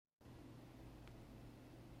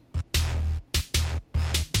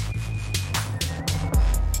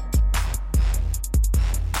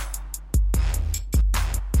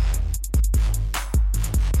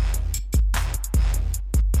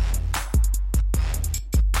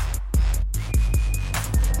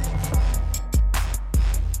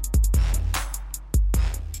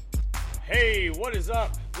what is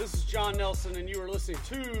up? This is John Nelson, and you are listening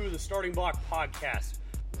to the Starting Block Podcast.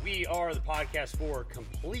 We are the podcast for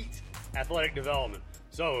complete athletic development.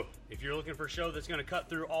 So if you're looking for a show that's going to cut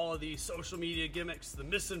through all of the social media gimmicks, the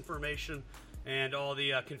misinformation, and all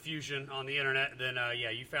the confusion on the internet, then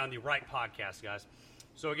you found the right podcast, guys.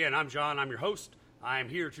 So again, I'm John. I'm your host. I'm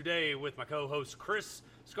here today with my co-host Chris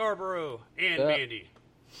Scarborough and Mandy.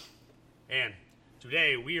 And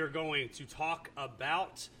today we are going to talk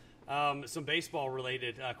about some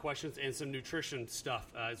baseball-related questions and some nutrition stuff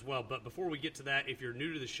as well. But before we get to that, if you're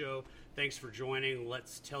new to the show, thanks for joining.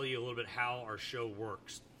 Let's tell you a little bit how our show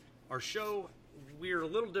works. Our show, we're a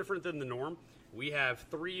little different than the norm. We have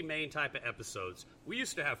 3 main type of episodes. We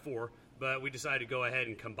used to have 4, but we decided to go ahead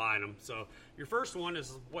and combine them. So your first one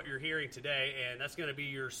is what you're hearing today, and that's going to be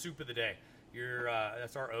your soup of the day.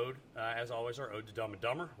 That's our ode, as always, our ode to Dumb and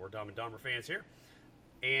Dumber. We're Dumb and Dumber fans here.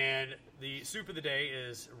 And the soup of the day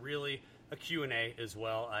is really a Q&A as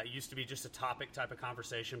well. It used to be just a topic type of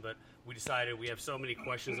conversation, but we decided we have so many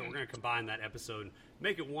questions that we're going to combine that episode and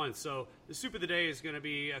make it one. So the soup of the day is going to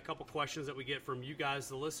be a couple questions that we get from you guys,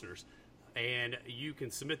 the listeners. And you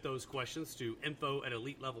can submit those questions to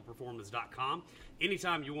info@elitelevelperformance.com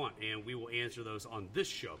anytime you want, and we will answer those on this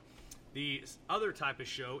show. The other type of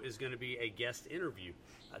show is going to be a guest interview.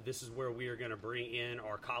 This is where we are going to bring in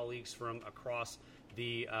our colleagues from across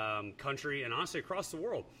the country and honestly across the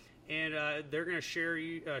world. And they're going to share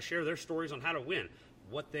their stories on how to win,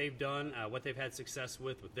 what they've done, what they've had success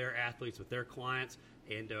with their athletes, with their clients,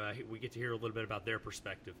 and we get to hear a little bit about their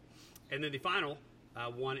perspective. And then the final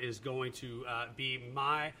one is going to be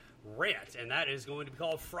my rant, and that is going to be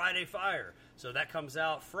called Friday Fire. So that comes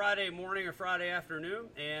out Friday morning or Friday afternoon,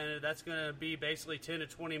 and that's going to be basically 10 to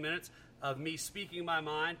 20 minutes of me speaking my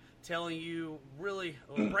mind, telling you really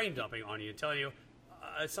brain dumping on you, telling you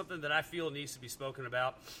something that I feel needs to be spoken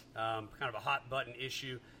about, kind of a hot button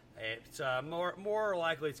issue. It's more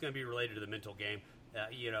likely it's going to be related to the mental game,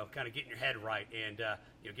 kind of getting your head right and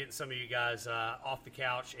getting some of you guys off the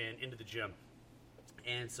couch and into the gym.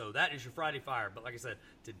 And so that is your Friday Fire. But like I said,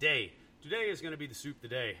 today is going to be the soup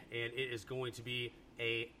today, and it is going to be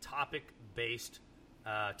a topic-based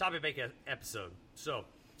episode. So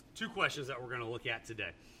 2 questions that we're going to look at today.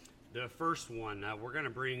 The first one, we're going to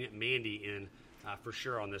bring Mandy in for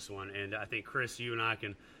sure on this one, and I think Chris, you and I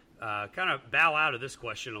can kind of bow out of this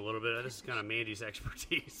question a little bit. This is kind of Mandy's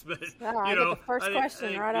expertise, but I get the first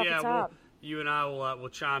question right off the top. You and I will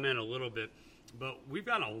chime in a little bit. But we've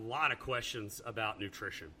got a lot of questions about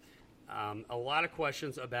nutrition, a lot of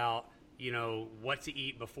questions about, what to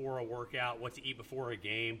eat before a workout, what to eat before a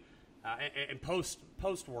game, and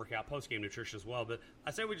post-workout, post-game nutrition as well. But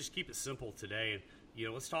I say we just keep it simple today. And,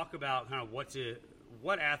 let's talk about kind of what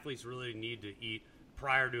athletes really need to eat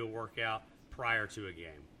prior to a workout, prior to a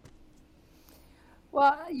game.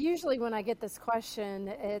 Well, usually when I get this question,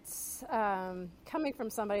 it's coming from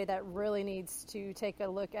somebody that really needs to take a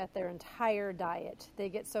look at their entire diet. They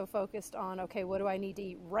get so focused on, okay, what do I need to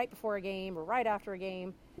eat right before a game or right after a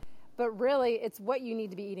game? But really, it's what you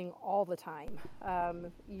need to be eating all the time.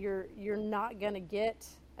 You're not going to get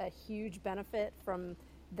a huge benefit from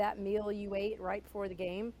that meal you ate right before the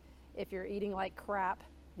game if you're eating like crap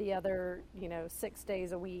the other, 6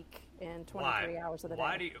 days a week and 23 hours of the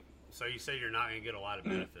day. So you say you're not going to get a lot of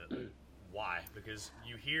benefit. Why? Because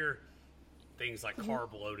you hear things like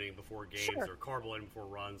carb loading before games or carb loading before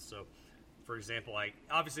runs. So, for example, like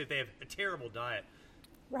obviously if they have a terrible diet,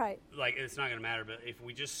 right? Like it's not going to matter. But if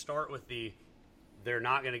we just start with they're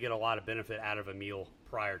not going to get a lot of benefit out of a meal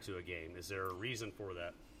prior to a game. Is there a reason for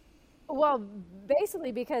that? Well,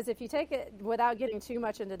 basically because if you take it without getting too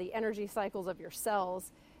much into the energy cycles of your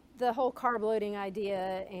cells, the whole carb loading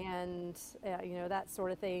idea and, that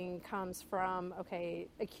sort of thing comes from,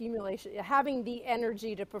 accumulation, having the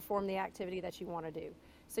energy to perform the activity that you want to do.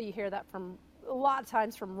 So you hear that from a lot of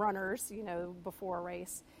times from runners, before a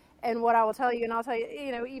race. And what I will tell you, and I'll tell you,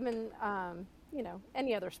 even,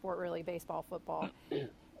 any other sport really, baseball, football,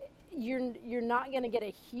 you're not going to get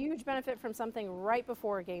a huge benefit from something right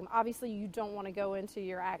before a game. Obviously, you don't want to go into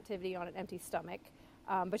your activity on an empty stomach.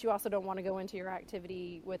 But you also don't want to go into your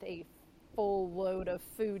activity with a full load of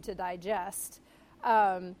food to digest.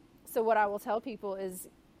 So what I will tell people is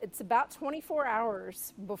it's about 24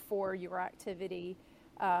 hours before your activity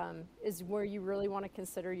is where you really want to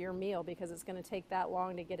consider your meal, because it's going to take that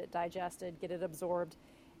long to get it digested, get it absorbed,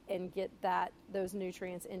 and get those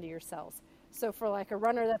nutrients into your cells. So for like a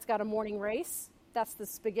runner that's got a morning race, that's the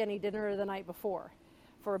spaghetti dinner the night before.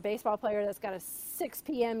 For a baseball player that's got a 6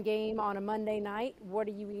 p.m. game on a Monday night, what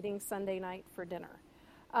are you eating Sunday night for dinner?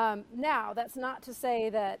 Now, that's not to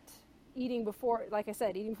say that eating before, like I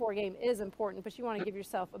said, eating before a game is important, but you want to give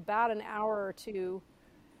yourself about an hour or two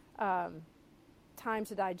time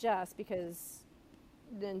to digest, because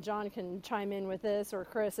then John can chime in with this, or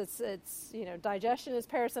Chris, it's digestion is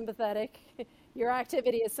parasympathetic, your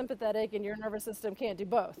activity is sympathetic, and your nervous system can't do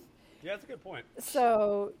both. Yeah, that's a good point.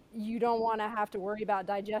 So you don't want to have to worry about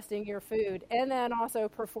digesting your food and then also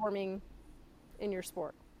performing in your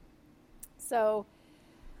sport. So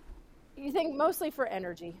you think mostly for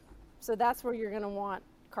energy. So that's where you're going to want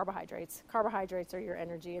carbohydrates. Carbohydrates are your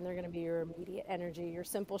energy, and they're going to be your immediate energy, your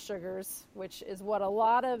simple sugars, which is what a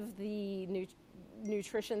lot of the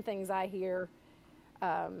nutrition things I hear,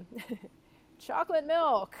 chocolate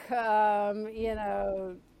milk,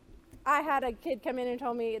 I had a kid come in and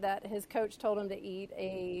told me that his coach told him to eat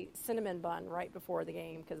a cinnamon bun right before the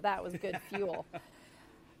game because that was good fuel.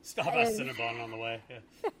 Stop at cinnamon bun on the way.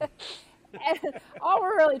 Yeah. And all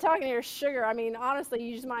we're really talking here is sugar. I mean, honestly,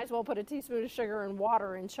 you just might as well put a teaspoon of sugar in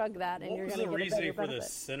water and chug that, and you're going to get a better benefit. What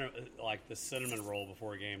was the reasoning for the cinnamon roll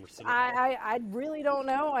before a game? Or I really don't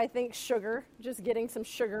know. I think sugar, just getting some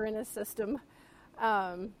sugar in his system.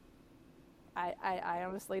 I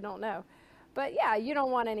honestly don't know. But yeah, you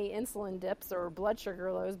don't want any insulin dips or blood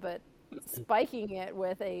sugar lows, but spiking it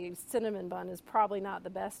with a cinnamon bun is probably not the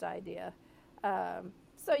best idea.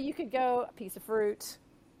 So you could go a piece of fruit,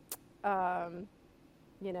 a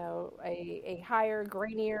higher,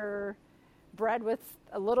 grainier bread with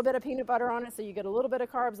a little bit of peanut butter on it, so you get a little bit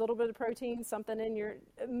of carbs, a little bit of protein, something in your,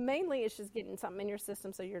 mainly it's just getting something in your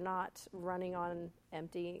system so you're not running on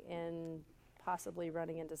empty and possibly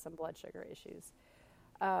running into some blood sugar issues.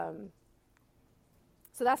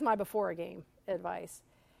 So that's my before a game advice.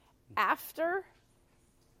 After,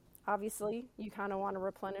 obviously, you kind of want to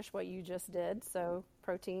replenish what you just did. So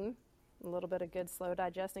protein, a little bit of good slow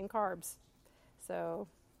digesting carbs. So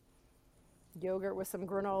yogurt with some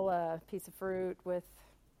granola, piece of fruit with,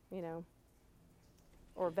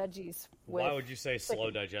 or veggies with. Why would you say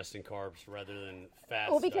slow digesting carbs rather than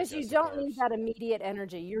fast? Well, because you don't carbs? need that immediate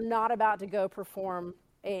energy. You're not about to go perform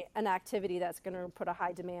an activity that's going to put a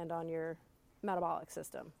high demand on your metabolic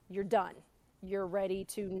system. You're done. You're ready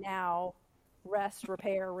to now rest,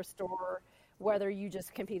 repair, restore, whether you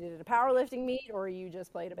just competed at a powerlifting meet or you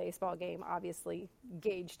just played a baseball game, obviously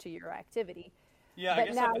gauged to your activity. Yeah,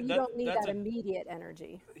 but now you don't need that immediate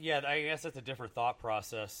energy. Yeah, I guess that's a different thought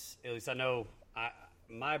process. At least I know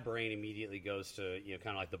my brain immediately goes to,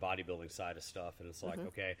 kind of like the bodybuilding side of stuff. And it's like,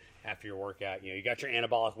 okay, after your workout, you got your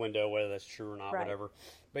anabolic window, whether that's true or not, right. Whatever.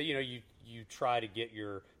 But, you try to get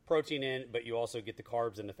your protein in, but you also get the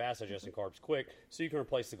carbs and the fast digesting carbs quick so you can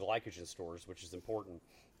replace the glycogen stores, which is important.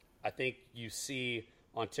 I think you see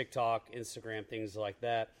on TikTok, Instagram, things like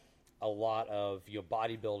that, a lot of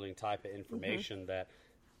bodybuilding type of information that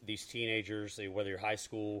these teenagers, whether you're high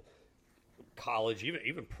school, college,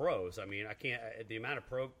 even pros. I mean, the amount of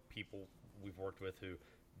pro people we've worked with who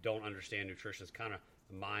don't understand nutrition is kind of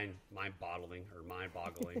mind-boggling.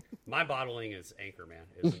 Mind-boggling is Anchorman,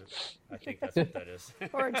 isn't it? I think that's what that is.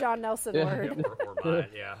 Or a John Nelson word. Or mine,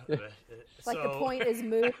 yeah. But, like the point is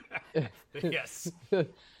mood. Yes.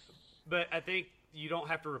 But I think you don't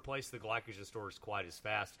have to replace the glycogen stores quite as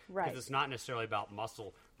fast. Right. Because it's not necessarily about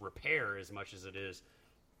muscle repair as much as it is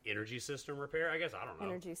energy system repair, I guess. I don't know.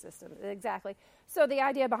 Energy system, exactly. So the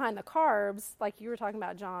idea behind the carbs, like you were talking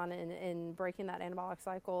about, John, and breaking that anabolic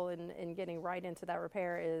cycle and getting right into that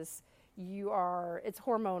repair is it's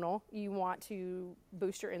hormonal. You want to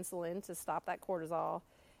boost your insulin to stop that cortisol.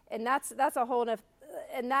 And that's a whole enough,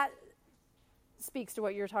 and that speaks to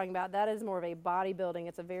what you're talking about. That is more of a bodybuilding.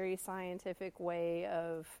 It's a very scientific way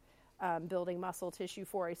of building muscle tissue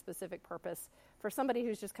for a specific purpose. For somebody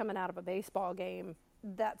who's just coming out of a baseball game,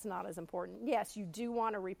 that's not as important. Yes, you do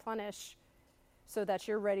want to replenish so that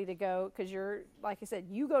you're ready to go because you're, like I said,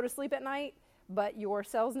 you go to sleep at night, but your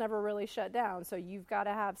cells never really shut down. So you've got to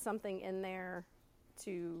have something in there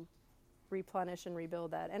to replenish and rebuild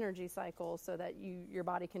that energy cycle so that your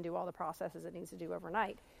body can do all the processes it needs to do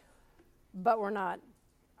overnight. But we're not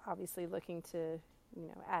obviously looking to,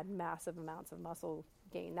 add massive amounts of muscle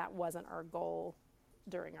gain. That wasn't our goal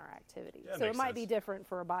during our activity. Yeah, so it might sense. be different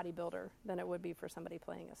for a bodybuilder than it would be for somebody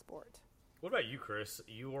playing a sport. What about you, Chris?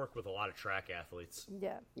 You work with a lot of track athletes.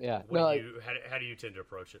 Yeah. Yeah. How do you tend to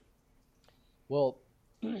approach it? Well,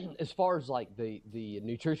 as far as like the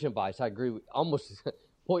nutrition advice, I agree with almost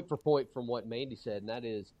point for point from what Mandy said, and that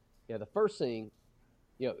is, the first thing,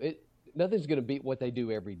 nothing's going to beat what they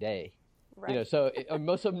do every day. Right. So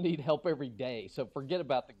most of them need help every day. So forget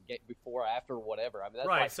about the before, after, whatever. I mean, that's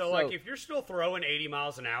right. So if you're still throwing 80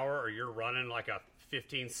 miles an hour, or you're running like a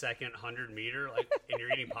 15-second 100-meter, and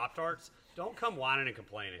you're eating Pop-Tarts, don't come whining and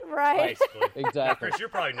complaining. Right. Basically. Exactly. Now, Chris, you're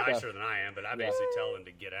probably nicer than I am, but I basically tell them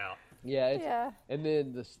to get out. Yeah. And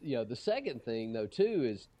then the second thing though too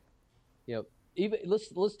is, even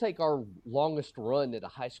let's take our longest run at a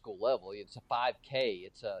high school level. It's a 5K.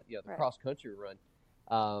 It's the cross country run,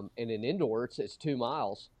 and in indoor it's 2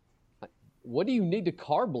 miles. What do you need to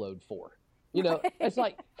carb load for? It's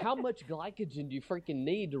like, how much glycogen do you freaking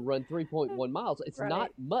need to run 3.1 miles? It's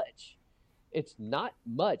not much. It's not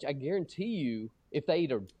much. I guarantee you, if they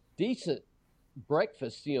eat a decent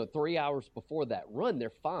breakfast, 3 hours before that run, they're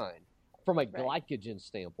fine from a glycogen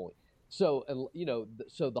standpoint. So,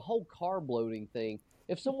 so the whole carb loading thing,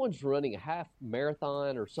 if someone's running a half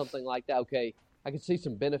marathon or something like that, okay, I can see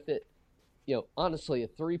some benefit. Honestly, a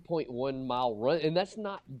 3.1 mile run, and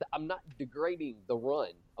I'm not degrading the run,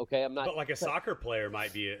 okay? I'm not. But like a soccer player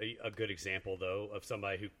might be a good example, though, of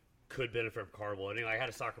somebody who could benefit from carb loading. I had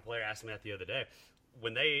a soccer player ask me that the other day.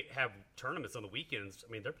 When they have tournaments on the weekends,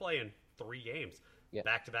 I mean, they're playing 3 games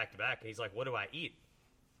back to back to back, and he's like, "What do I eat?"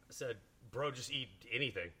 I said, "Bro, just eat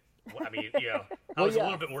anything." Well, I mean, I was a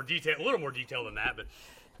little more detailed than that, but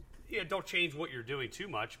don't change what you're doing too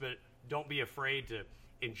much, but don't be afraid to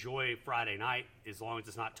enjoy Friday night as long as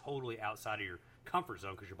it's not totally outside of your comfort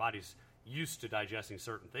zone, because your body's used to digesting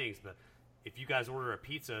certain things. But if you guys order a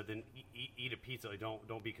pizza, then eat a pizza.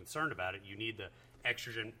 Don't be concerned about it. You need the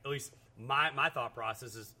estrogen. At least my thought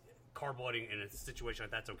process is carb loading in a situation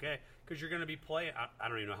like that's okay, because you're going to be playing. I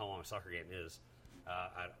don't even know how long a soccer game is.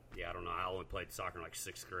 I don't know. I only played soccer in like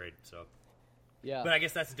 6th grade, so. Yeah. But I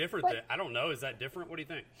guess that's different. I don't know. Is that different? What do you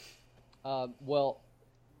think? Well,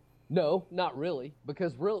 no, not really,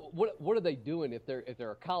 because what are they doing if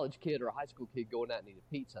they're a college kid or a high school kid going out and eating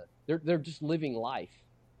a pizza? They're just living life.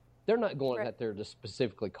 They're not going out there to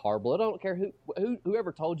specifically carb load. I don't care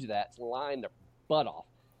whoever told you that's lying their butt off.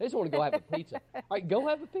 They just want to go have a pizza. All right, go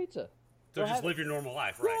have a pizza. So just live your normal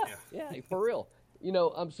life, right? Yeah, for real.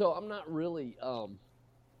 So I'm not really.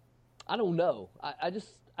 I don't know. I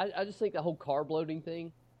just think the whole carb loading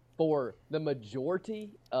thing, for the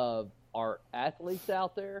majority of our athletes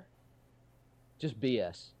out there, just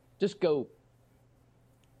BS. Just go.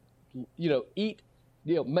 Eat.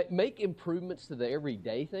 Make improvements to the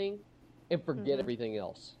everyday thing, and forget everything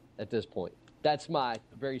else at this point. That's my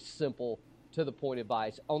very simple, to the point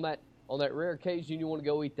advice. On that rare occasion you want to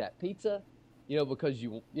go eat that pizza, because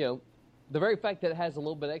the very fact that it has a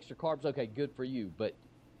little bit extra carbs, okay, good for you. But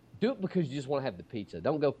do it because you just want to have the pizza.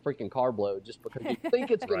 Don't go freaking carb load just because you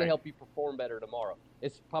think it's going to help you perform better tomorrow.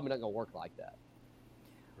 It's probably not going to work like that.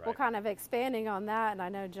 Right. Well, kind of expanding on that, and I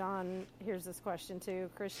know John hears this question too.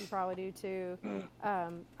 Chris, you probably do too.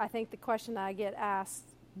 I think the question I get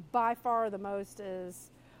asked by far the most is,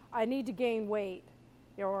 I need to gain weight,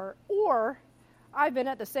 or I've been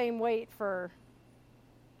at the same weight for,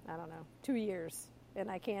 I don't know, 2 years. And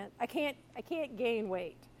I can't gain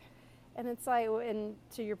weight. And it's like, and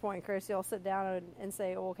to your point, Chris, you'll sit down and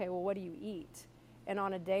say, okay, well, what do you eat? And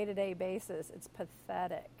on a day-to-day basis, it's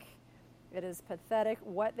pathetic. It is pathetic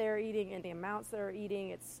what they're eating and the amounts they're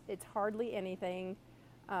eating. It's hardly anything.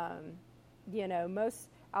 I'll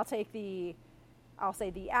say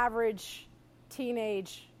the average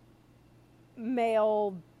teenage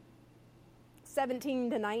male,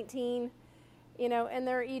 17 to 19, and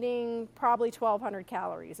they're eating probably 1,200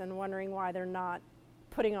 calories and wondering why they're not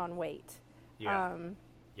putting on weight. Yeah.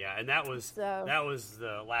 And that was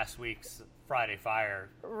the last week's Friday Fire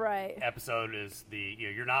episode. Is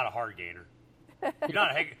you're not a hard gainer. You're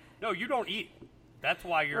not no, you don't eat. That's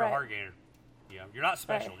why you're a hard gainer. You're not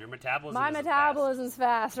special. Your metabolism. My metabolism's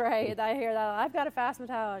fast, right? I hear that. I've got a fast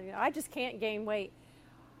metabolism. I just can't gain weight.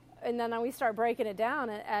 And then we start breaking it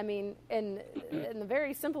down. I mean, in the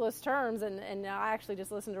very simplest terms, and I actually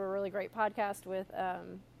just listened to a really great podcast with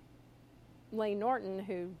Lane Norton,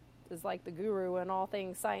 who is like the guru in all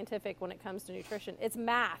things scientific when it comes to nutrition. It's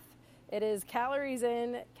math. It is calories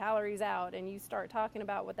in, calories out. And you start talking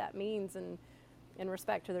about what that means in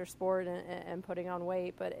respect to their sport and putting on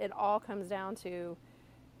weight. But it all comes down to,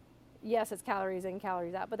 yes, it's calories in,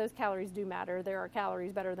 calories out. But those calories do matter. There are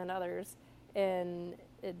calories better than others. And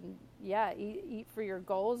eat for your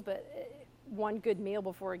goals, but one good meal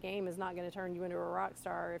before a game is not going to turn you into a rock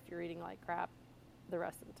star if you're eating like crap the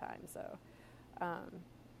rest of the time. So,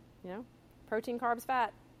 protein, carbs,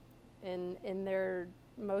 fat in their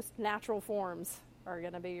most natural forms are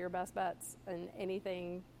going to be your best bets in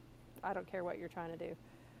anything. I don't care what you're trying to do.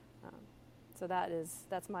 So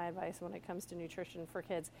that's my advice when it comes to nutrition for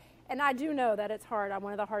kids. And I do know that it's hard.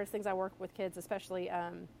 One of the hardest things I work with kids, especially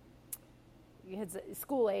kids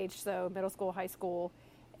school age, so middle school, high school,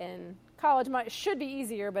 and college should be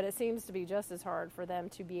easier, but it seems to be just as hard for them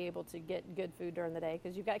to be able to get good food during the day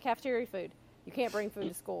because you've got cafeteria food. You can't bring food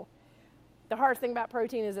to school. The hardest thing about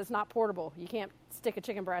protein is it's not portable. You can't stick a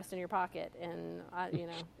chicken breast in your pocket, and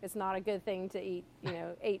it's not a good thing to eat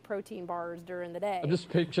 8 protein bars during the day. I'm just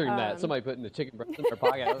picturing that somebody putting a chicken breast in their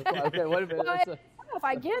pocket. I was like, okay, wait a minute. Well, it's tough.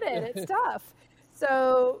 I get it. It's tough.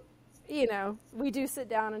 So we do sit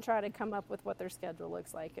down and try to come up with what their schedule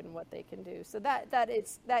looks like and what they can do. So that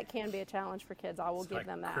can be a challenge for kids. I will give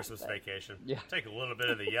them that. Christmas vacation. Yeah. Take a little bit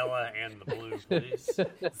of the yellow and the blue, please.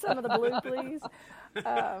 Some of the blue, please.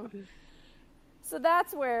 So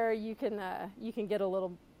that's where you can get a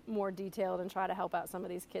little more detailed and try to help out some of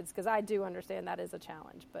these kids, because I do understand that is a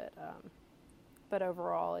challenge. But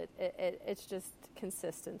overall, it's just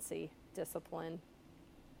consistency, discipline,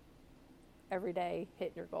 every day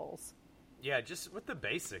hitting your goals. Yeah, just with the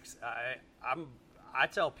basics. I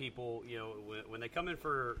tell people, when they come in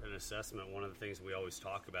for an assessment, one of the things we always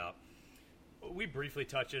talk about, we briefly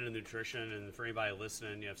touch into nutrition, and for anybody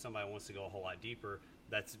listening, if somebody wants to go a whole lot deeper,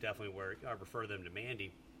 that's definitely where I refer them to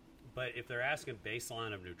Mandy. But if they're asking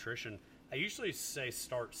baseline of nutrition, I usually say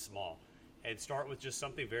start small and start with just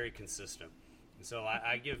something very consistent. And so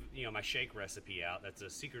I give my shake recipe out. That's a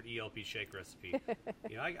secret ELP shake recipe.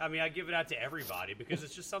 I give it out to everybody because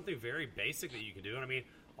it's just something very basic that you can do. And I mean,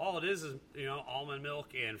 all it is almond milk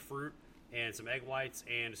and fruit and some egg whites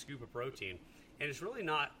and a scoop of protein, and it's really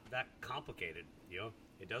not that complicated.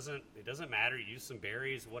 It doesn't matter. You use some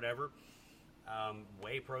berries, whatever.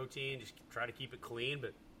 Whey protein, just try to keep it clean.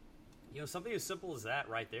 But something as simple as that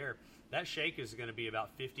right there, that shake is going to be about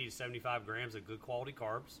 50 to 75 grams of good quality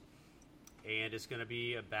carbs, and it's going to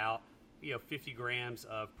be about 50 grams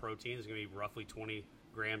of protein. There's going to be roughly 20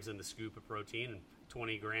 grams in the scoop of protein and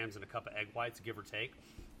 20 grams in a cup of egg whites, give or take.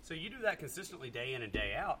 So you do that consistently day in and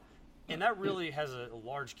day out, and that really has a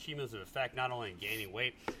large cumulative effect, not only in gaining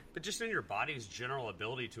weight, but just in your body's general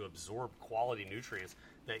ability to absorb quality nutrients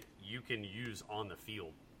that you can use on the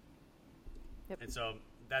field. Yep. And so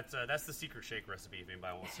that's the secret shake recipe if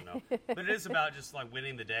anybody wants to know. But it is about just like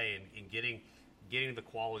winning the day and getting the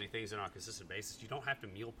quality things in on a consistent basis. You don't have to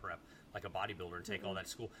meal prep like a bodybuilder and take all that to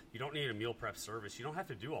school. You don't need a meal prep service. You don't have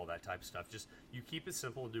to do all that type of stuff. Just you keep it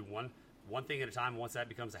simple and do one thing at a time. Once that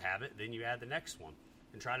becomes a habit, then you add the next one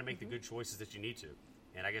and try to make the good choices that you need to.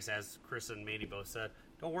 And I guess as Chris and Mandy both said,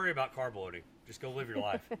 don't worry about carb loading. Just go live your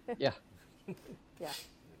life. Yeah. Yeah.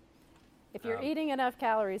 If you're eating enough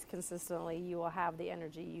calories consistently, you will have the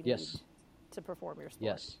energy you need to perform your sport.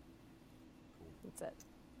 Yes. That's it.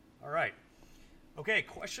 All right. Okay,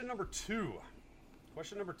 question number 2.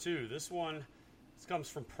 This comes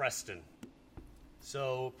from Preston.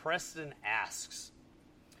 So Preston asks,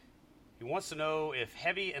 he wants to know if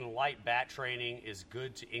heavy and light bat training is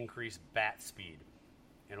good to increase bat speed.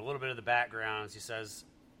 And a little bit of the background is he says,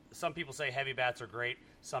 some people say heavy bats are great.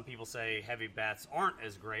 Some people say heavy bats aren't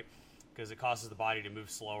as great because it causes the body to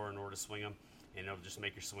move slower in order to swing them, and it'll just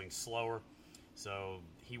make your swing slower. So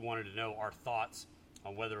he wanted to know our thoughts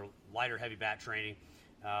on whether light or heavy bat training,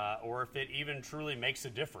 or if it even truly makes a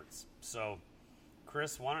difference. So,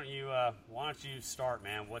 Chris, why don't you start,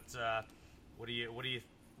 man? What are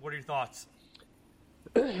your thoughts?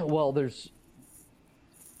 Well,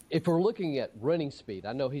 if we're looking at running speed,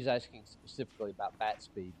 I know he's asking specifically about bat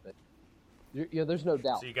speed, but there's no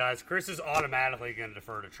doubt. See, guys, Chris is automatically going to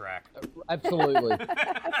defer to track. Absolutely.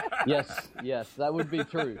 Yes, that would be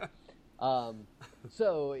true.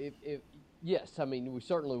 So yes, I mean, we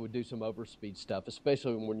certainly would do some overspeed stuff,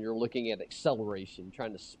 especially when you're looking at acceleration,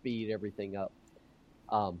 trying to speed everything up.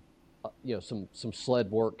 Some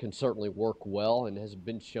sled work can certainly work well and has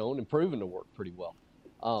been shown and proven to work pretty well.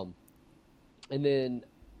 And then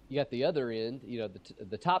you got the other end,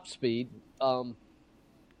 the top speed,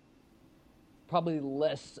 probably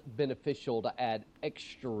less beneficial to add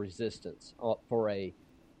extra resistance for the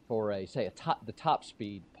top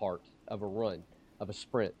speed part of a run, of a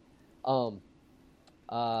sprint. On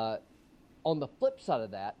the flip side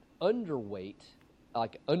of that, underweight,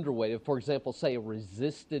 for example, say a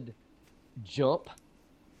resisted jump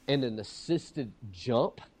and an assisted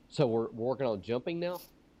jump. So we're working on jumping now.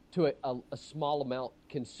 To a small amount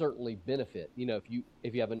can certainly benefit. If you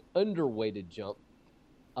have an underweighted jump,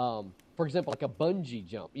 for example, like a bungee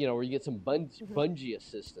jump, where you get some bungee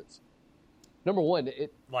assistance. Number one,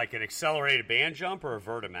 like an accelerated band jump or a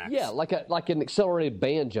Vertimax? Yeah, like an accelerated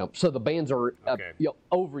band jump. So the bands are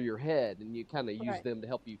over your head, and you kind of use them to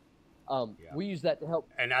help you. We use that to help.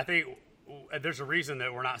 And I think there's a reason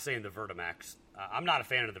that we're not saying the Vertimax. I'm not a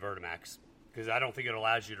fan of the Vertimax because I don't think it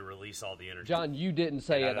allows you to release all the energy. John, you didn't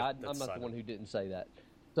say it. I'm not the one who didn't say that.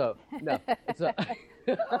 So, no. It's a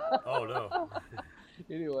Oh, no.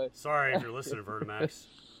 Anyway. Sorry if you're listening to Vertimax.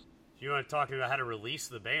 You want to talk about how to release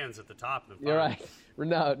the bands at the top. You're right.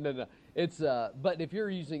 No. It's but if you're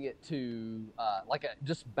using it to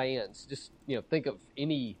just bands, just think of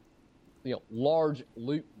any large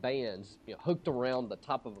loop bands hooked around the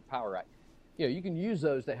top of a power rack. You can use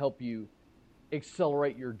those to help you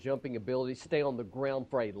accelerate your jumping ability, stay on the ground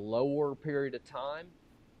for a lower period of time,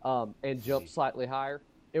 and jump slightly higher.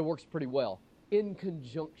 It works pretty well in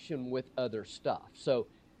conjunction with other stuff. So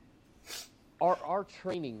our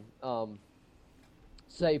training,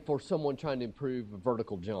 say for someone trying to improve a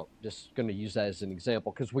vertical jump, just going to use that as an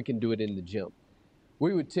example because we can do it in the gym.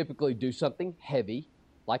 We would typically do something heavy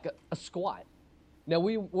like a squat. Now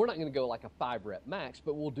we're not going to go like a 5-rep max,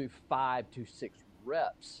 but we'll do 5 to 6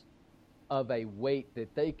 reps of a weight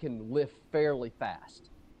that they can lift fairly fast.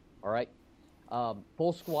 All right.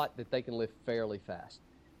 Full squat that they can lift fairly fast.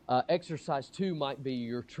 Exercise 2 might be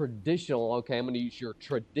your traditional, I'm going to use your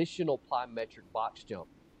traditional plyometric box jump,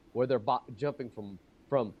 where they're jumping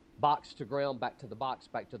from box to ground, back to the box,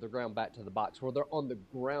 back to the ground, back to the box, where they're on the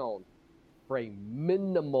ground for a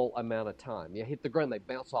minimal amount of time. You hit the ground, they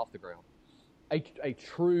bounce off the ground. A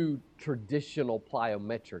true traditional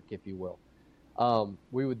plyometric, if you will.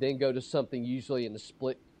 We would then go to something usually in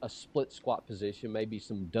a split squat position, maybe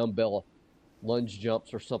some dumbbell lunge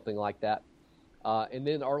jumps or something like that. And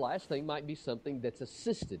then our last thing might be something that's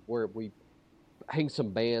assisted, where we hang some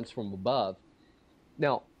bands from above.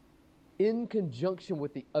 Now, in conjunction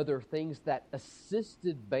with the other things, that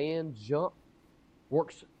assisted band jump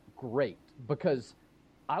works great because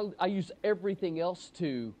I use everything else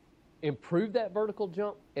to improve that vertical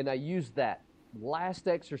jump, and I use that last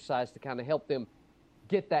exercise to kind of help them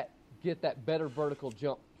get that better vertical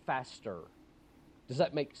jump faster. Does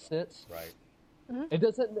that make sense? Right. Mm-hmm. It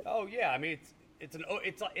doesn't. Oh yeah, I mean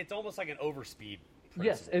it's almost like an overspeed principle.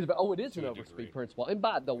 Yes, it is an overspeed principle. And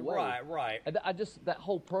by the way, right. I just that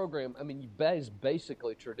whole program. I mean, that is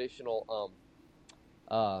basically traditional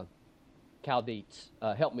Chaldeets.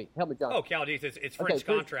 Help me, John. Oh, Chaldeets. It's French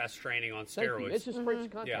contrast training on steroids. It's just French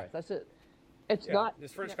contrast. Yeah. That's it. It's not.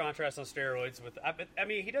 It's French contrast on steroids. I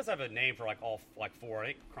mean, he does have a name for like 4. I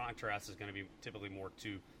think contrast is going to be typically more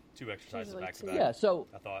two exercises back to back. Yeah. So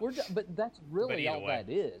I thought. But that's really all that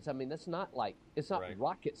is. I mean, that's not like it's not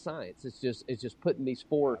rocket science. It's just putting these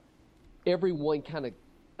 4. Every one kind of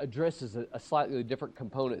addresses a slightly different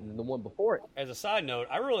component than the one before it. As a side note,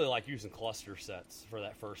 I really like using cluster sets for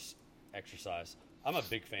that first exercise. I'm a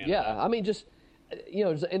big fan. Yeah, of that. I mean, just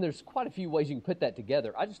and there's quite a few ways you can put that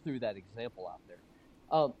together. I just threw that example out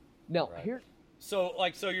there. Now here. So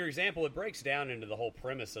your example, it breaks down into the whole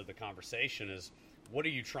premise of the conversation is what are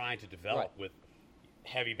you trying to develop with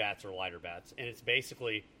heavy bats or lighter bats? And it's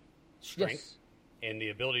basically strength and the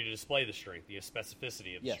ability to display the strength, the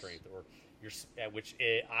specificity of the strength, or which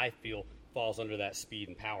I feel falls under that speed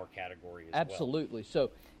and power category as well. Absolutely.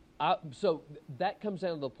 So that comes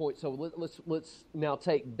down to the point. So let's now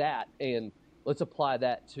take that and let's apply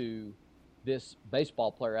that to this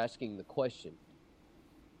baseball player asking the question.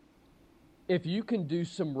 If you can do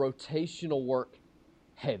some rotational work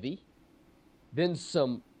heavy, then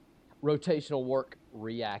some rotational work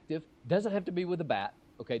reactive, doesn't have to be with a bat,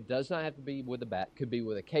 okay? Does not have to be with a bat. Could be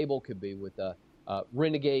with a cable, could be with a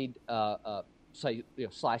renegade, say,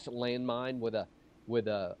 slash landmine with a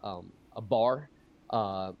bar,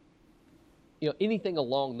 anything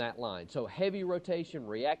along that line. So heavy rotation,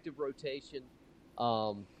 reactive rotation,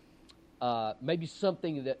 maybe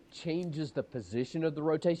something that changes the position of the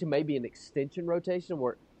rotation, maybe an extension rotation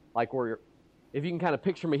where if you can kind of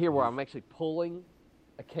picture me here where I'm actually pulling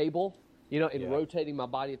a cable, and rotating my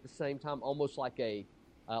body at the same time, almost like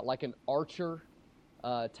an archer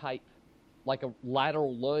type, like a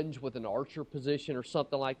lateral lunge with an archer position or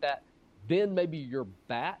something like that. Then maybe your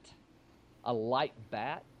bat, a light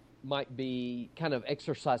bat, might be kind of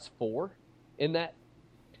exercise 4 in that.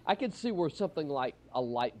 I could see where something like a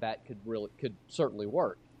light bat could certainly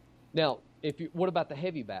work. Now, what about the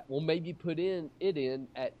heavy bat? Well, maybe put it in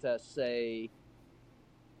at say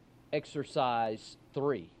exercise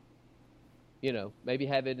 3. Maybe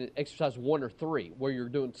have it in exercise 1 or 3 where you're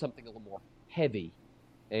doing something a little more heavy,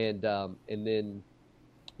 and then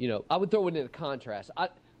I would throw it in a contrast.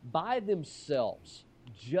 By themselves,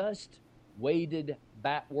 just weighted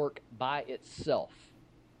bat work by itself,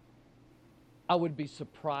 I would be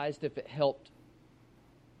surprised if it helped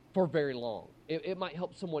for very long. It might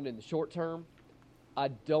help someone in the short term, I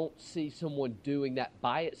don't see someone doing that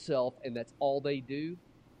by itself, and that's all they do.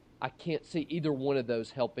 I can't see either one of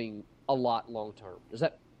those helping a lot long term. Does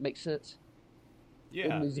that make sense?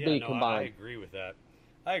 Yeah, It needs to yeah, be no, I combined. agree with that.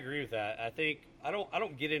 I agree with that. I think I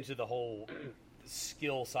don't get into the whole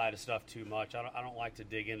skill side of stuff too much. I don't like to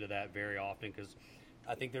dig into that very often because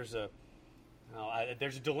I think there's a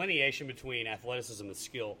delineation between athleticism and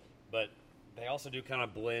skill, but they also do kind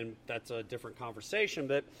of blend. That's a different conversation.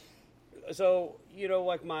 But so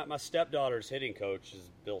like my stepdaughter's hitting coach is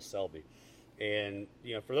Bill Selby, and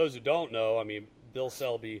for those who don't know, I mean Bill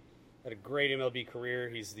Selby had a great MLB career.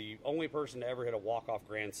 He's the only person to ever hit a walk-off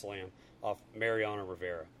grand slam off Mariano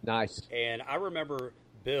Rivera. Nice. And I remember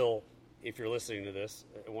Bill, if you're listening to this,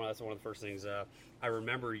 that's one of the first things I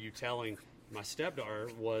remember you telling my stepdaughter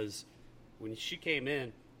was when she came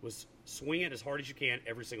in was swing it as hard as you can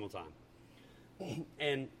every single time.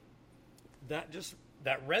 And that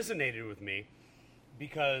resonated with me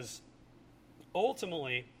because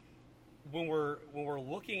ultimately when we're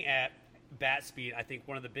looking at bat speed, I think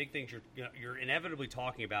one of the big things you're inevitably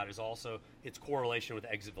talking about is also its correlation with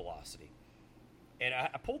exit velocity. And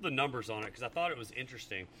I pulled the numbers on it because I thought it was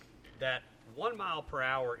interesting that 1 mile per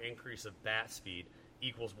hour increase of bat speed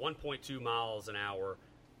equals 1.2 miles an hour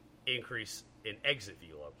increase in exit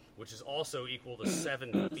velo, which is also equal to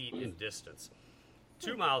 7 feet in distance.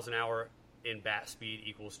 2 miles an hour in bat speed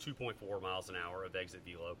equals 2.4 miles an hour of exit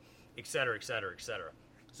velo, et cetera, et cetera, et cetera.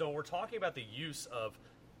 So when we're talking about the use of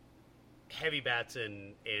heavy bats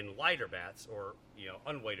and lighter bats or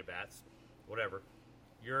unweighted bats, whatever,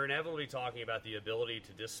 you're inevitably talking about the ability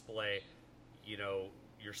to display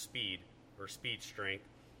your speed or speed strength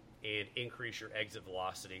and increase your exit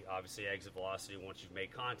velocity. Obviously exit velocity once you've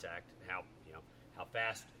made contact, how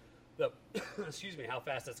fast how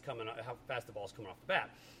fast the ball's coming off the bat.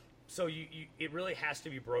 So it really has to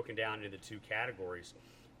be broken down into two categories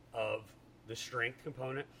of the strength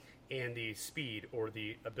component and the speed or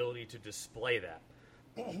the ability to display that.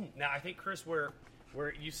 Now, I think, Chris, where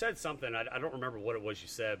you said something, I don't remember what it was you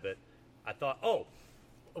said, but I thought,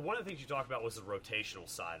 one of the things you talked about was the rotational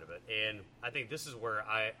side of it. And I think this is where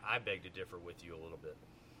I beg to differ with you a little bit.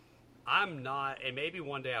 I'm not, and maybe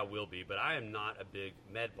one day I will be, but I am not a big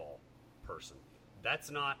med ball person.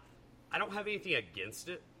 I don't have anything against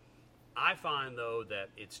it. I find, though, that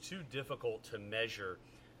it's too difficult to measure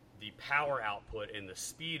the power output and the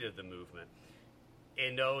speed of the movement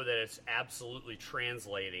and know that it's absolutely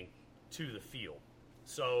translating to the field.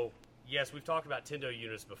 So, yes, we've talked about Tendo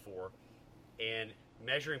units before and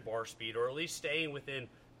measuring bar speed, or at least staying within,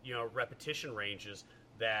 repetition ranges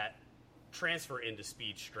that transfer into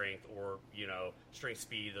speed strength or, strength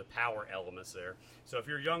speed, the power elements there. So if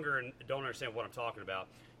you're younger and don't understand what I'm talking about,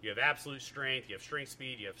 you have absolute strength, you have strength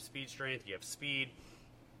speed, you have speed strength, you have speed.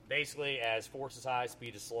 Basically, as force is high,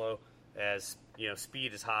 speed is slow. As,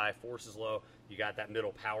 speed is high, force is low. You got that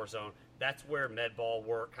middle power zone. That's where med ball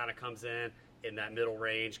work kind of comes in that middle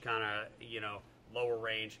range, kind of, lower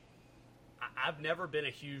range. I've never been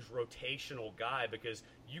a huge rotational guy because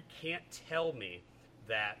you can't tell me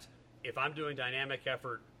that if I'm doing dynamic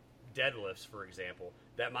effort deadlifts, for example,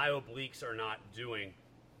 that my obliques are not doing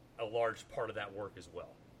a large part of that work as well.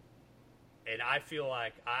 And I feel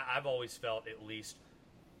like I've always felt, at least,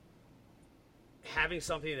 having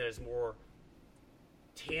something that is more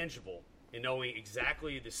tangible and knowing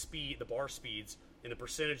exactly the speed, the bar speeds, and the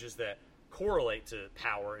percentages that correlate to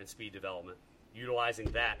power and speed development, utilizing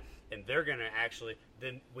that, and they're going to actually,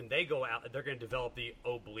 then when they go out, they're going to develop the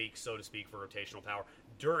oblique, so to speak, for rotational power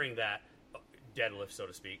during that deadlift, so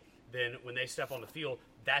to speak. Then when they step on the field,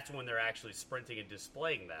 that's when they're actually sprinting and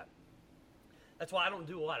displaying that. That's why I don't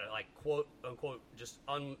do a lot of, like, quote unquote, just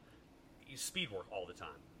speed work all the time.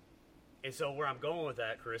 And so where I'm going with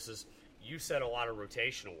that, Chris, is you said a lot of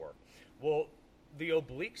rotational work. Well, the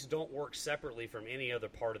obliques don't work separately from any other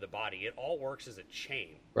part of the body. It all works as a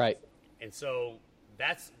chain. Right. And so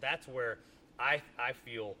that's where I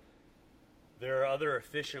feel there are other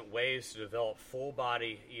efficient ways to develop full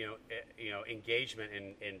body, engagement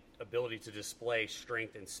and ability to display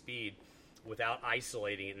strength and speed without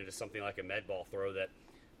isolating it into something like a med ball throw that,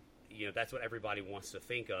 that's what everybody wants to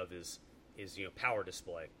think of is power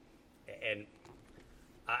display. And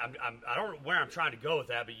I don't know where I'm trying to go with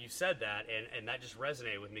that, but you said that, and that just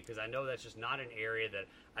resonated with me because I know that's just not an area that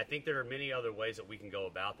I think there are many other ways that we can go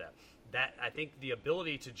about that. That I think the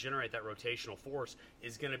ability to generate that rotational force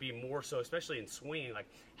is going to be more so, especially in swinging, like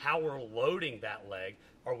how we're loading that leg.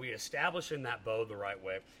 Are we establishing that bow the right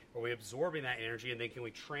way? Are we absorbing that energy, and then can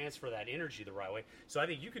we transfer that energy the right way? So I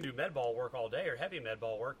think you can do med ball work all day or heavy med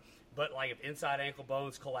ball work, but like if inside ankle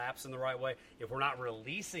bones collapse in the right way, if we're not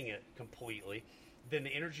releasing it completely, then the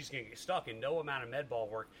energy's going to get stuck, and no amount of med ball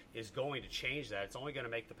work is going to change that. It's only going to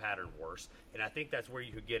make the pattern worse, and I think that's where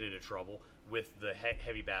you could get into trouble with the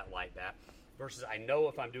heavy bat, light bat, versus I know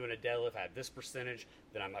if I'm doing a deadlift, I have this percentage,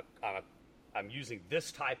 then I'm using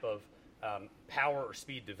this type of power or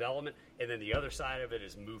speed development, and then the other side of it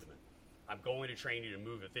is movement. I'm going to train you to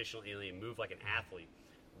move efficiently and move like an athlete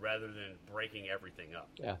rather than breaking everything up.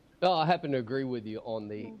 Yeah. Well, I happen to agree with you on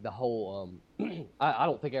the whole, I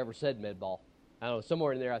don't think I ever said med ball. I don't know,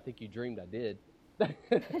 somewhere in there I think you dreamed I did. But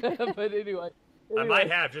anyway. I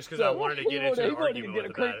might have, just because I wanted to get into an argument with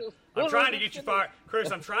about it. I'm trying to get you fired.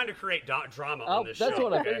 Chris, I'm trying to create drama on this show. That's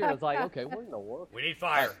what I figured. I was like, okay, we're in the work. We need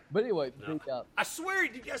fire. Right. But anyway. No. I swear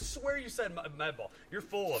you said med ball. You're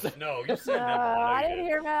full of it. No, you said med ball. No, I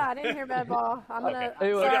didn't hear med ball. I'm going to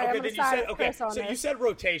you said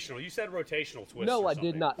rotational. You said rotational twist. No, I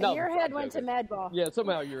did not. No, and your head went to med ball. Yeah,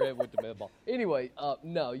 somehow your head went to med ball. Anyway,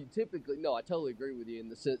 no, I totally agree with you in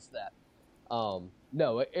the sense that,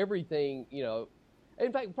 no, everything,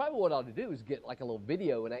 in fact, probably what I ought to do is get like a little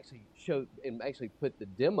video and actually put the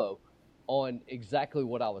demo on exactly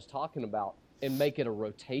what I was talking about and make it a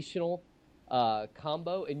rotational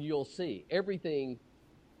combo, and you'll see everything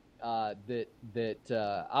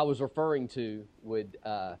that I was referring to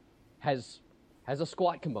has a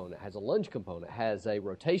squat component, has a lunge component, has a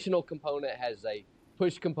rotational component, has a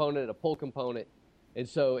push component, a pull component, and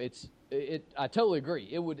so I totally agree.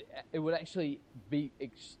 It would actually be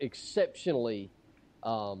exceptionally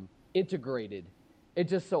integrated. It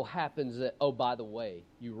just so happens that, oh, by the way,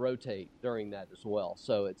 you rotate during that as well.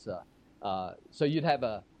 So it's so you'd have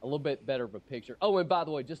a little bit better of a picture. Oh, and by the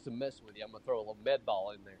way, just to mess with you, I'm gonna throw a little med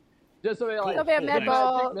ball in there. Just so there'll be a med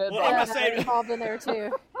ball involved in there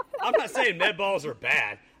too. I'm not saying med balls are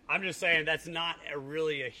bad. I'm just saying that's not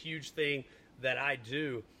really a huge thing that I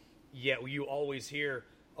do. Yet you always hear,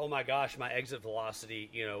 oh my gosh, my exit velocity,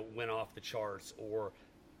 went off the charts, or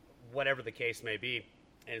whatever the case may be.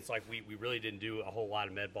 And it's like we really didn't do a whole lot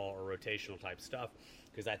of med ball or rotational type stuff,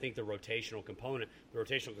 because I think the rotational component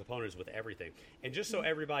is with everything. And just so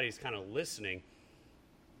everybody's kind of listening,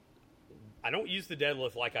 I don't use the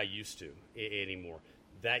deadlift like I used to anymore.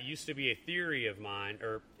 That used to be a theory of mine,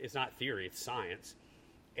 or it's not theory, it's science.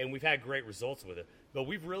 And we've had great results with it. But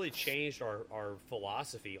we've really changed our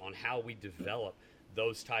philosophy on how we develop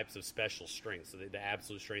those types of special strengths, so the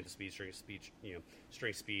absolute strength, the strength,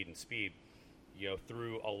 speed, and speed,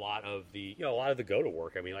 through a lot of the go-to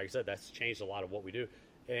work. I mean, like I said, that's changed a lot of what we do,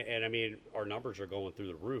 and I mean, our numbers are going through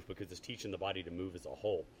the roof because it's teaching the body to move as a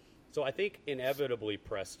whole. So I think inevitably,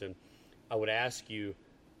 Preston, I would ask you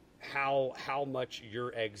how much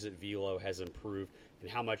your exit velo has improved and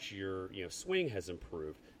how much your swing has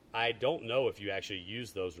improved. I don't know if you actually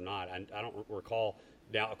use those or not. I don't recall.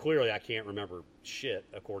 Now, clearly, I can't remember shit,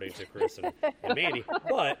 according to Chris and Mandy.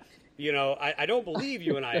 But, I don't believe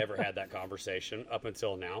you and I ever had that conversation up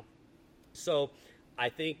until now. So I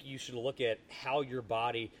think you should look at how your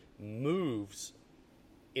body moves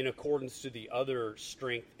in accordance to the other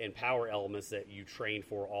strength and power elements that you trained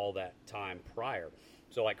for all that time prior.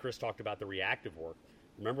 So like Chris talked about the reactive work.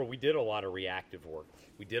 Remember, we did a lot of reactive work.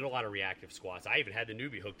 We did a lot of reactive squats. I even had the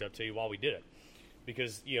newbie hooked up to you while we did it.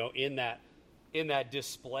 Because, in that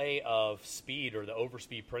display of speed, or the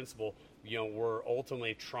overspeed principle, we're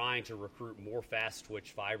ultimately trying to recruit more fast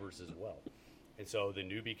twitch fibers as well. And so the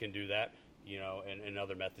newbie can do that, and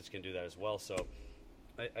other methods can do that as well. So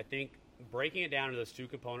I think breaking it down to those two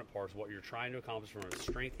component parts, what you're trying to accomplish from a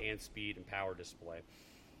strength and speed and power display,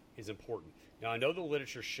 is important. Now, I know the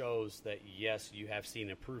literature shows that, yes, you have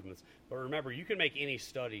seen improvements, but remember, you can make any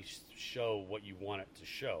study show what you want it to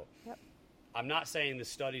show. Yep. I'm not saying the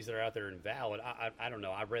studies that are out there are invalid. I don't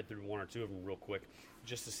know. I read through one or two of them real quick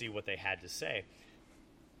just to see what they had to say.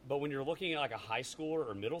 But when you're looking at like a high schooler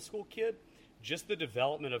or middle school kid, just the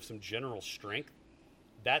development of some general strength,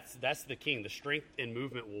 that's the king. The strength and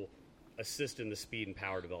movement will assist in the speed and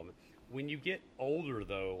power development. When you get older,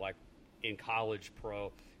 though, like in college,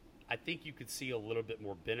 pro, I think you could see a little bit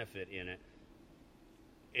more benefit in it.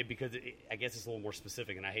 Because I guess it's a little more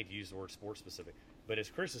specific, and I hate to use the word sports specific. But as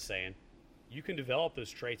Chris is saying, you can develop those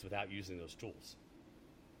traits without using those tools.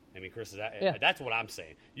 I mean, Chris, that's what I'm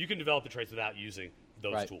saying. You can develop the traits without using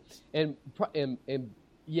those tools. And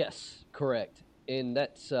yes, correct. And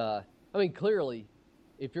that's, clearly,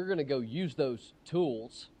 if you're going to go use those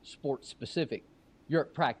tools, sports specific, you're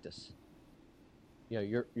at practice.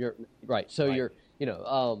 You're right. So you're,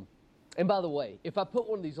 and by the way, if I put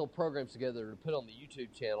one of these little programs together to put on the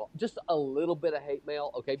YouTube channel, just a little bit of hate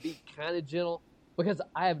mail, okay, be kind of gentle, because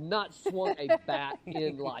I have not swung a bat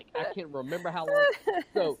in I can't remember how long.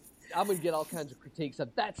 So I'm gonna get all kinds of critiques of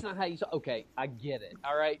that's not how you. Okay, I get it.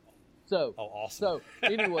 All right. So, awesome. So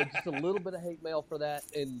anyway, just a little bit of hate mail for that,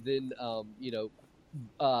 and then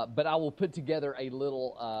but I will put together a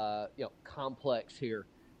little complex here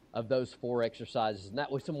of those 4 exercises, and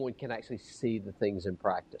that way someone can actually see the things in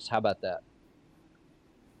practice. How about that?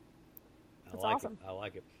 That's awesome. I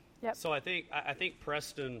like it. Yep. So I think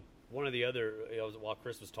Preston, one of the other, while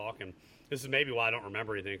Chris was talking, this is maybe why I don't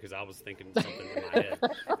remember anything, because I was thinking something in my head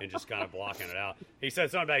and just kind of blocking it out. He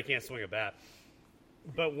said something about he can't swing a bat.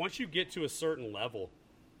 But once you get to a certain level,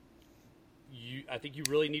 I think you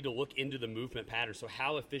really need to look into the movement pattern. So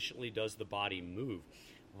how efficiently does the body move,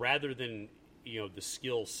 rather than the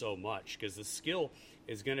skill so much, because the skill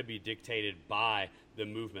is going to be dictated by the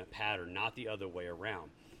movement pattern, not the other way around.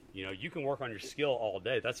 You can work on your skill all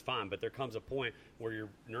day, that's fine, but there comes a point where your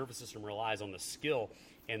nervous system relies on the skill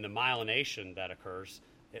and the myelination that occurs.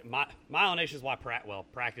 Myelination is why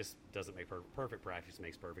practice doesn't make perfect. Practice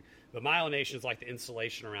makes perfect. But myelination is like the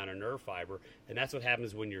insulation around a nerve fiber, and that's what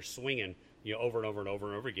happens when you're swinging, over and over and over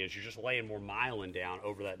and over again. You're just laying more myelin down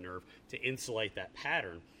over that nerve to insulate that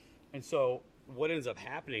pattern. And so what ends up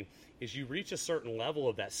happening is you reach a certain level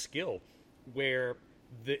of that skill where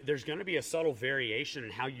there's going to be a subtle variation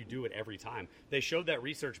in how you do it every time. They showed that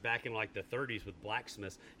research back in like the 30s with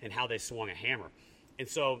blacksmiths and how they swung a hammer. And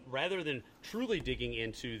so rather than truly digging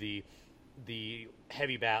into the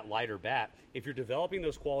heavy bat, lighter bat, if you're developing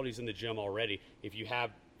those qualities in the gym already, if you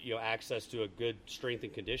have access to a good strength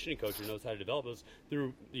and conditioning coach who knows how to develop those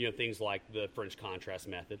through things like the French contrast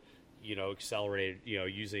method, accelerated,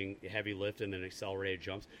 using heavy lift and then accelerated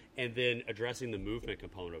jumps, and then addressing the movement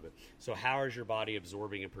component of it. So how is your body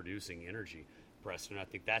absorbing and producing energy, Preston? I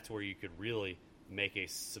think that's where you could really make a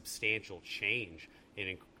substantial change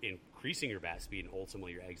in increasing your bat speed and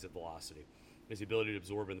ultimately your exit velocity, is the ability to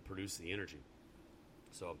absorb and produce the energy.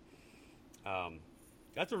 So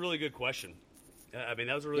that's a really good question. I mean,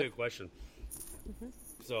 that was a really good question. Mm-hmm.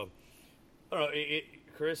 So, I don't know,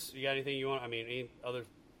 Chris, you got anything you want? I mean, any other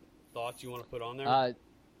thoughts you want to put on there?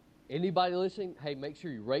 Anybody listening, hey, make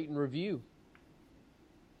sure you rate and review.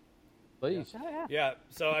 Please. Yeah. Oh, yeah. Yeah.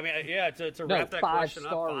 So, I mean, to wrap that question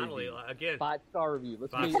up finally, review. Again. 5-star review.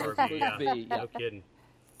 Let's 5-star review, yeah. No kidding.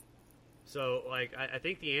 So, I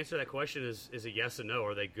think the answer to that question is a yes and no.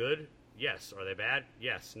 Are they good? Yes. Are they bad?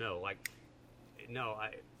 Yes. No. No.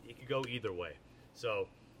 It could go either way. So,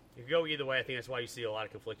 it could go either way. I think that's why you see a lot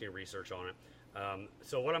of conflicting research on it.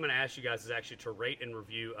 So what I'm going to ask you guys is actually to rate and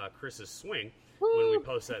review Chris's swing when we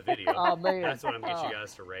post that video. Oh, man. That's what I'm going to get you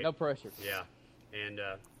guys to rate. No pressure. Yeah. And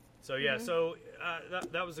so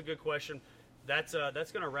that was a good question. That's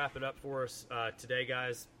going to wrap it up for us today,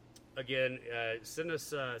 guys. Again, send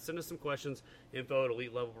us some questions,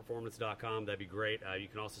 info@elitelevelperformance.com. That'd be great. You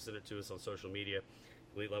can also send it to us on social media,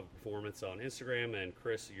 Elite Level Performance on Instagram. And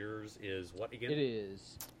Chris, yours is what again? It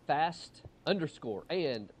is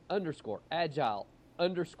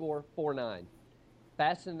fast_agile_49.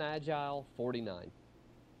 Fast and agile 49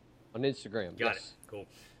 on Instagram. Got it. Cool.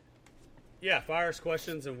 Yeah, fire us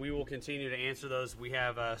questions, and we will continue to answer those. We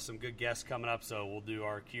have some good guests coming up, so we'll do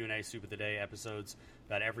our Q&A Soup of the Day episodes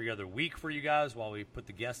about every other week for you guys while we put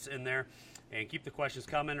the guests in there. And keep the questions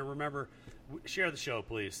coming. And remember, share the show,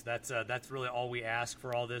 please. That's really all we ask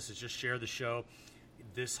for all this is just share the show.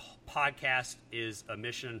 This podcast is a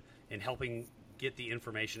mission in helping get the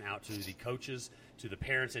information out to the coaches, to the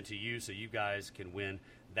parents, and to you so you guys can win.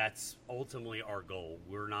 That's ultimately our goal.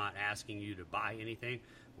 We're not asking you to buy anything.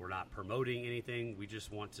 We're not promoting anything. We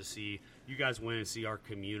just want to see you guys win and see our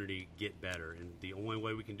community get better. And the only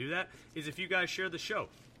way we can do that is if you guys share the show.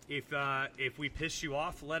 If we piss you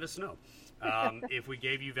off, let us know. If we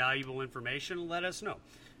gave you valuable information, let us know.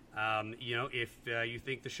 If you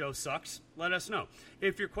think the show sucks, let us know.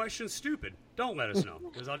 If your question's stupid, don't let us know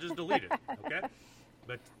because I'll just delete it. Okay?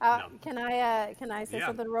 But no. Can I say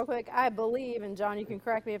something real quick? I believe, and John, you can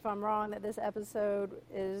correct me if I'm wrong, that this episode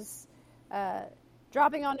is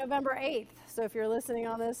dropping on November 8th. So if you're listening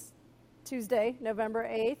on this Tuesday, November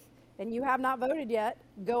 8th, and you have not voted yet,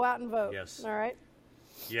 go out and vote. Yes. All right?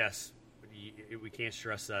 Yes. We can't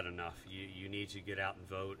stress that enough. You need to get out and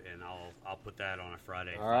vote, and I'll put that on a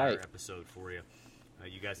Friday episode for you.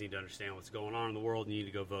 You guys need to understand what's going on in the world, and you need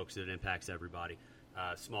to go vote because it impacts everybody.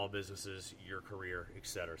 Small businesses, your career,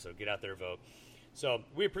 etc. So get out there, vote. So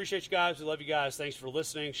we appreciate you guys. We love you guys. Thanks for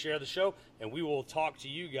listening. Share the show, and we will talk to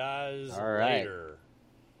you guys later.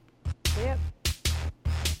 Yep.